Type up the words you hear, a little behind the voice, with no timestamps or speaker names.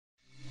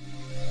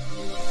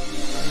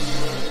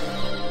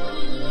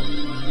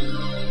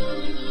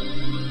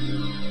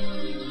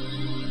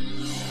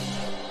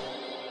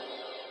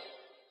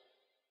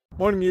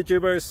Morning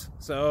YouTubers.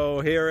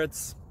 So here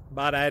it's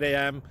about 8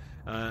 a.m.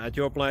 At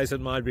your place it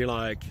might be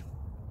like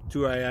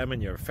 2 a.m.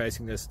 and you're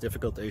facing this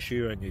difficult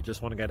issue and you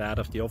just want to get out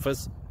of the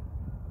office.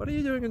 What are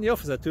you doing in the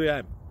office at 2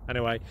 a.m.?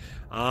 Anyway,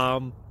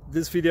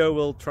 this video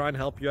will try and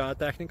help you out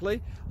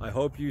technically. I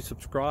hope you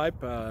subscribe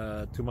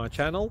to my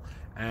channel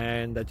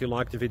and that you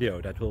like the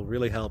video. That will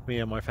really help me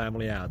and my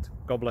family out.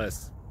 God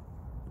bless.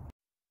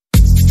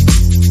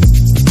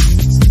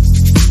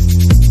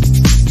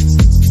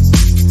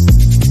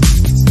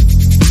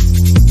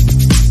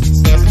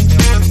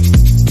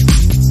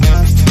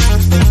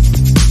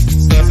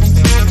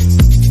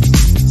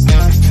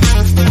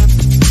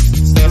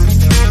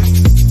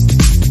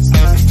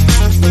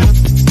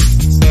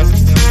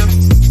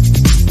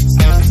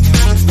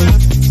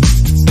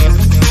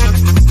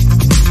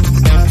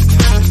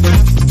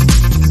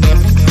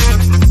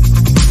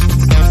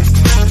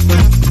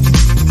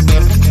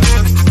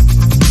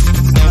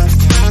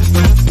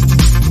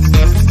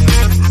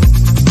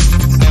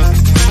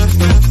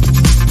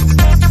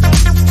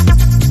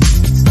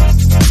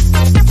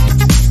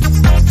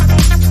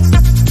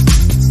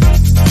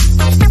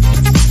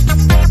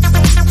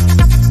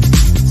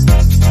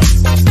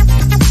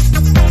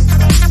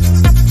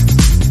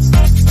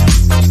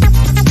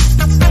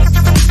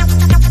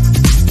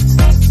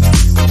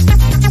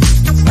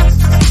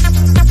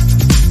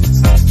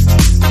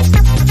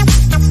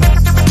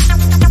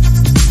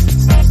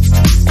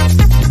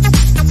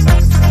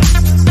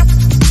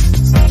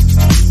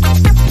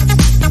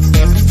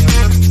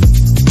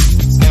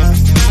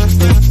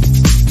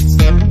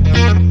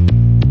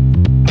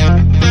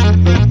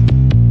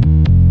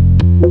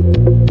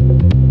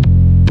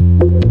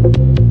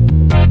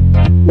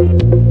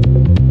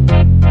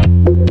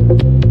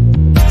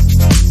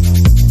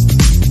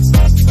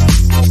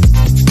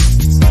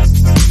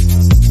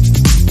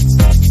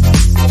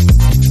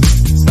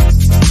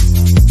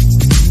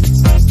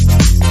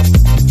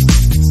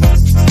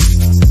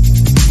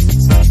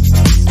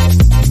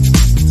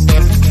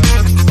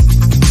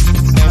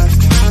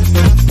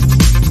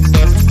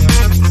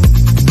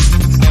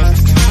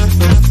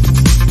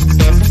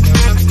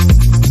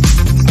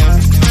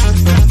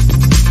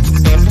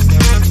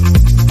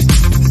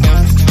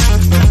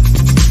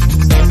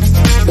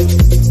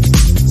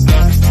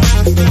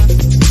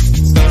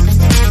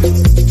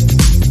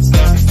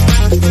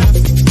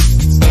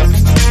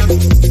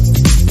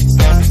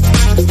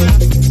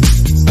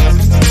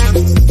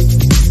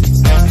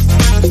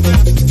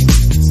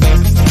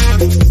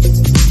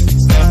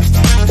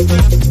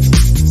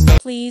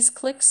 Please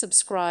click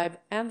subscribe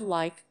and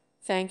like.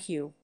 Thank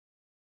you.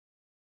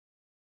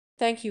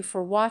 Thank you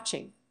for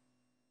watching.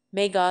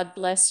 May God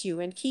bless you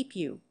and keep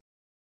you.